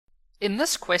In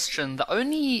this question, the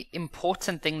only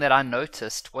important thing that I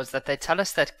noticed was that they tell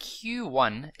us that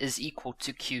Q1 is equal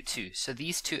to Q2. So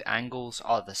these two angles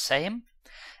are the same.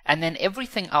 And then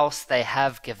everything else they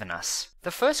have given us.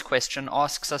 The first question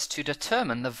asks us to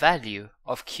determine the value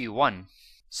of Q1.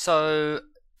 So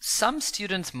some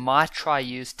students might try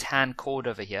use tan chord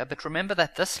over here, but remember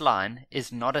that this line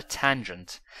is not a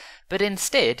tangent. But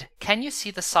instead, can you see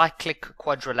the cyclic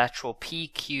quadrilateral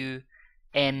PQNS?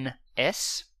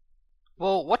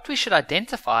 Well, what we should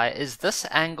identify is this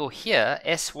angle here,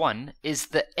 S1, is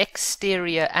the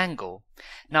exterior angle.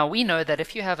 Now we know that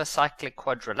if you have a cyclic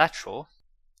quadrilateral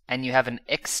and you have an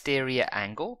exterior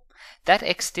angle, that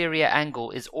exterior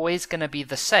angle is always going to be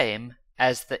the same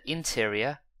as the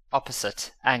interior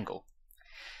opposite angle.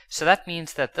 So that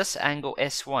means that this angle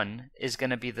S1 is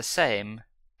going to be the same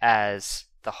as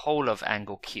the whole of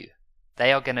angle Q.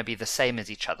 They are going to be the same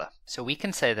as each other. So we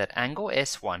can say that angle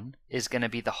S1 is going to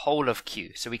be the whole of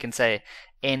Q. So we can say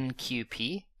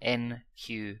NQP,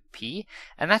 NQP,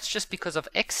 and that's just because of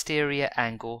exterior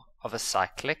angle of a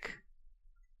cyclic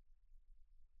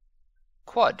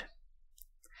quad.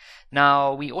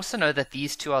 Now we also know that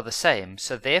these two are the same,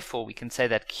 so therefore we can say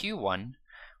that Q1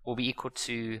 will be equal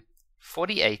to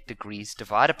 48 degrees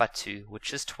divided by 2,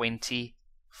 which is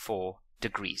 24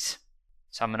 degrees.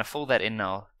 So I'm going to fill that in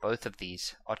now. Both of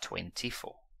these are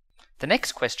 24. The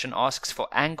next question asks for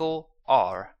angle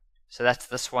R. So that's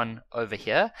this one over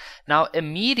here. Now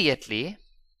immediately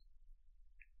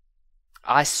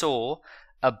I saw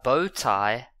a bow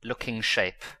tie looking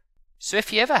shape. So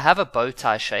if you ever have a bow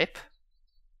tie shape,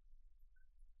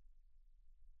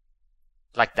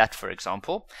 like that for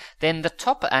example, then the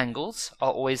top angles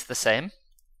are always the same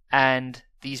and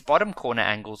these bottom corner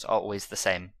angles are always the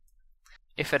same.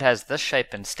 If it has this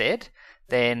shape instead,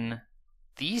 then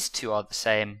these two are the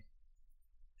same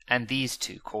and these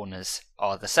two corners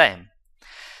are the same.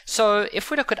 So if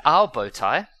we look at our bow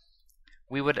tie,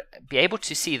 we would be able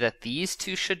to see that these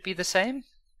two should be the same,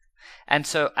 and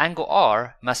so angle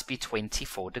R must be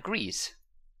 24 degrees.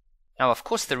 Now of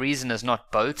course the reason is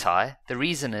not bow tie, the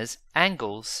reason is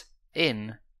angles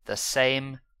in the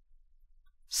same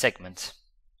segment.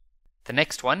 The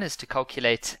next one is to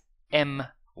calculate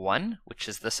M1, which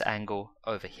is this angle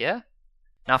over here.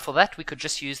 Now for that we could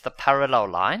just use the parallel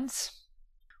lines,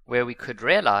 where we could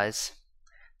realize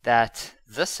that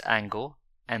this angle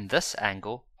and this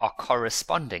angle are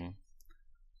corresponding.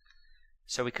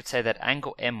 So we could say that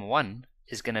angle M1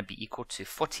 is going to be equal to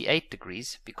 48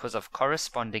 degrees because of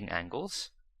corresponding angles,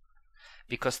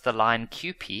 because the line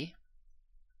QP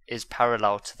is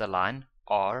parallel to the line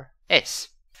RS.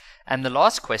 And the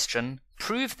last question,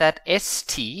 prove that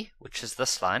ST, which is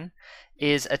this line,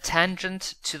 is a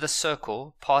tangent to the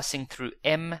circle passing through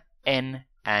M, N,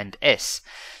 and S.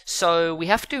 So we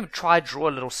have to try draw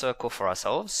a little circle for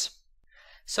ourselves.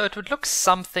 So it would look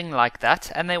something like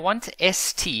that, and they want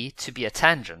ST to be a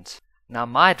tangent. Now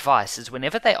my advice is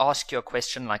whenever they ask you a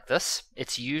question like this,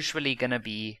 it's usually going to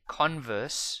be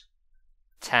Converse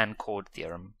tan chord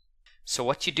theorem. So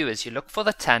what you do is you look for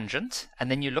the tangent,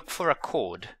 and then you look for a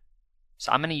chord.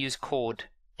 So I'm going to use chord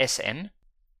SN.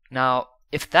 Now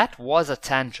if that was a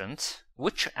tangent,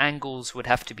 which angles would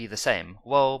have to be the same?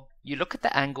 Well, you look at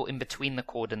the angle in between the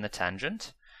chord and the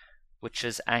tangent, which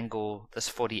is angle this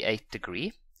 48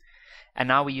 degree. And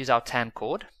now we use our tan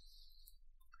chord.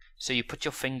 So you put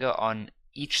your finger on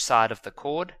each side of the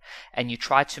chord and you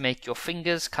try to make your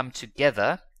fingers come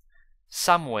together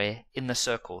somewhere in the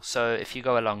circle. So if you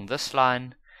go along this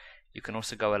line, you can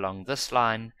also go along this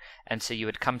line, and so you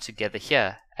would come together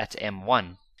here at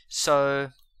M1.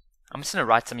 So I'm just going to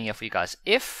write something here for you guys.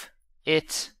 If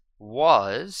it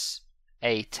was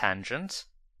a tangent,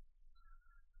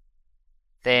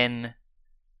 then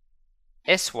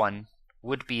S1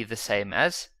 would be the same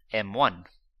as M1.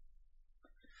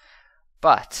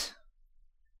 But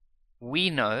we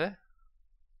know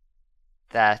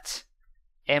that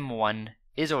M1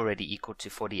 is already equal to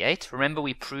 48. Remember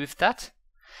we proved that?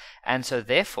 And so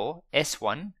therefore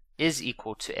S1 is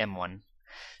equal to M1.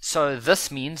 So this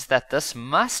means that this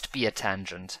must be a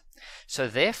tangent. So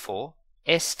therefore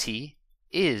ST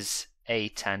is a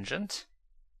tangent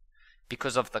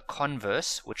because of the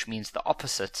converse, which means the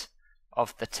opposite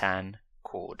of the tan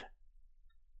chord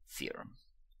theorem.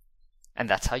 And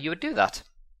that's how you would do that.